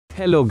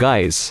Hello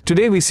guys,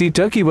 today we see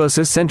Turkey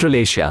versus Central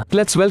Asia.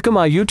 Let's welcome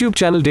our YouTube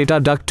channel Data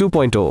Duck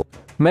 2.0.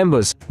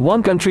 Members,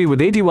 1 country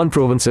with 81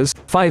 provinces,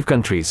 5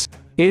 countries.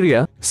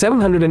 Area,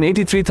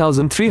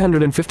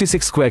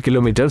 783,356 square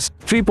kilometers,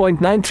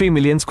 3.93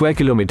 million square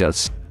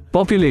kilometers.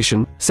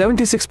 Population,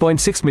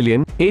 76.6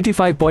 million,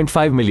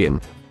 85.5 million.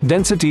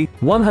 Density,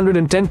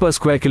 110 per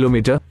square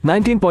kilometer,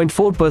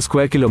 19.4 per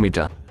square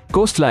kilometer.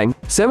 Coastline,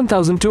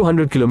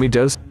 7,200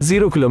 kilometers,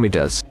 0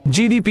 kilometers.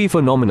 GDP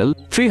for nominal,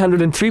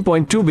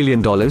 $303.2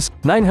 billion,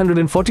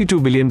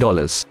 $942 billion.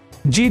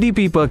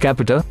 GDP per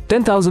capita,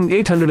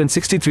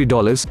 $10,863,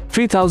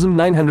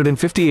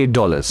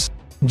 $3,958.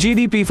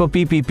 GDP for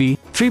PPP,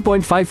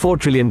 $3.54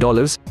 trillion,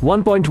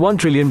 $1.1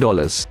 trillion.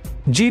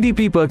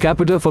 GDP per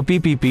capita for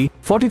PPP,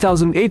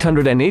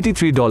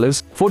 $40,883,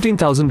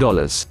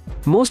 $14,000.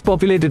 Most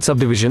populated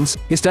subdivisions,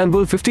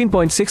 Istanbul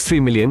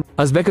 15.63 million,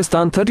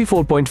 Uzbekistan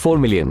 34.4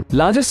 million.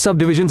 Largest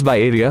subdivisions by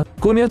area,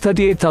 Konya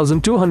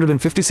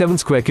 38,257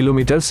 square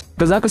kilometers,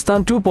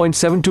 Kazakhstan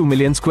 2.72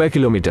 million square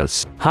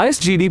kilometers.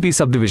 Highest GDP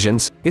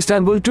subdivisions,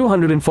 Istanbul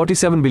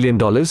 $247 billion,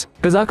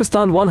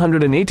 Kazakhstan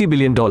 $180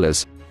 billion.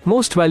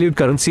 Most valued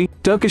currency,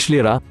 Turkish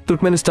lira,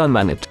 Turkmenistan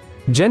manat.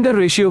 Gender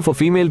ratio for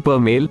female per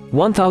male,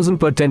 1000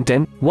 per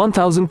 1010,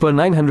 1000 per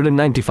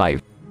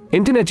 995.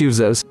 Internet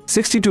users,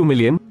 62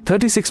 million,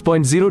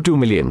 36.02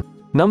 million.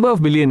 Number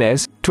of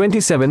billionaires,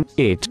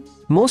 27.8.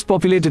 Most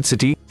populated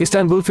city,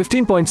 Istanbul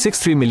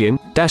 15.63 million,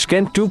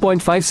 Tashkent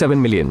 2.57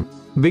 million.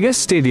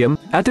 Biggest stadium,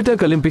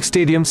 Ataturk Olympic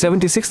Stadium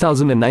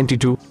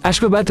 76,092,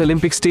 Ashgabat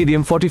Olympic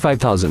Stadium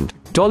 45,000.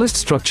 Tallest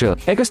structure,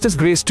 Ekastas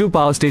Grace 2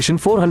 Power Station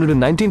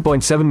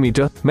 419.7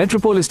 meter,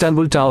 Metropole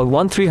Istanbul Tower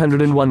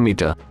 1301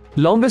 meter.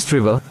 Longest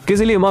river,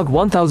 Kızılırmak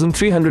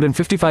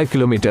 1,355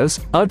 kilometers,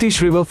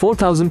 Irtish River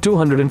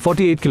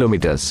 4,248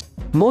 kilometers.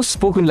 Most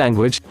spoken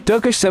language,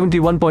 Turkish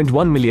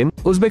 71.1 million,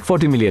 Uzbek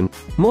 40 million.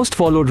 Most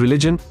followed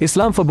religion,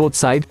 Islam for both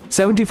side,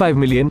 75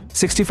 million,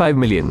 65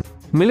 million.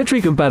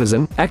 Military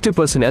comparison, active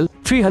personnel,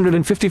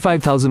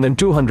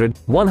 355,200,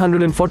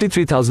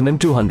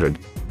 143,200.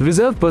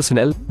 Reserve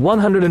personnel,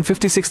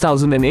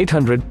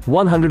 156,800,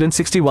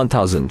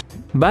 161,000.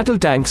 Battle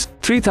tanks,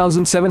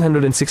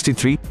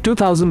 3,763,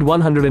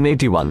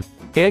 2,181.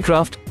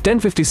 Aircraft,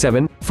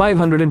 1057,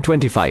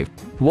 525.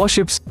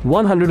 Warships,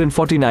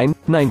 149,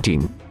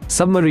 19.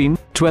 Submarine,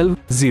 12,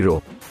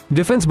 0.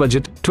 Defense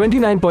budget,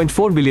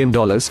 $29.4 billion,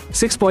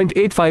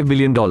 $6.85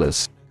 billion.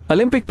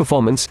 Olympic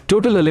performance,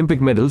 total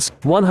Olympic medals,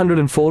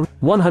 104,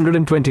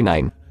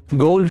 129.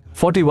 Gold,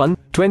 41,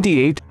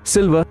 28,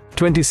 silver,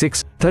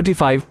 26,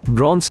 35,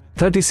 bronze,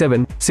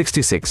 37,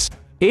 66.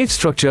 Age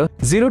structure,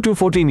 0 to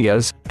 14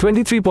 years,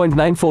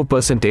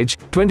 23.94%,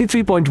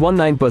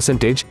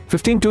 23.19%,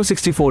 15 to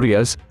 64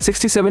 years,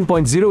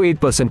 67.08%,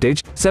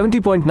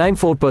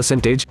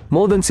 70.94%,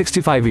 more than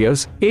 65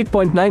 years,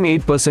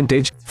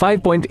 8.98%,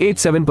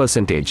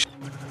 5.87%.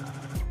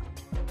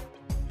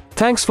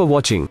 Thanks for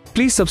watching.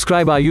 Please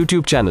subscribe our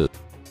YouTube channel.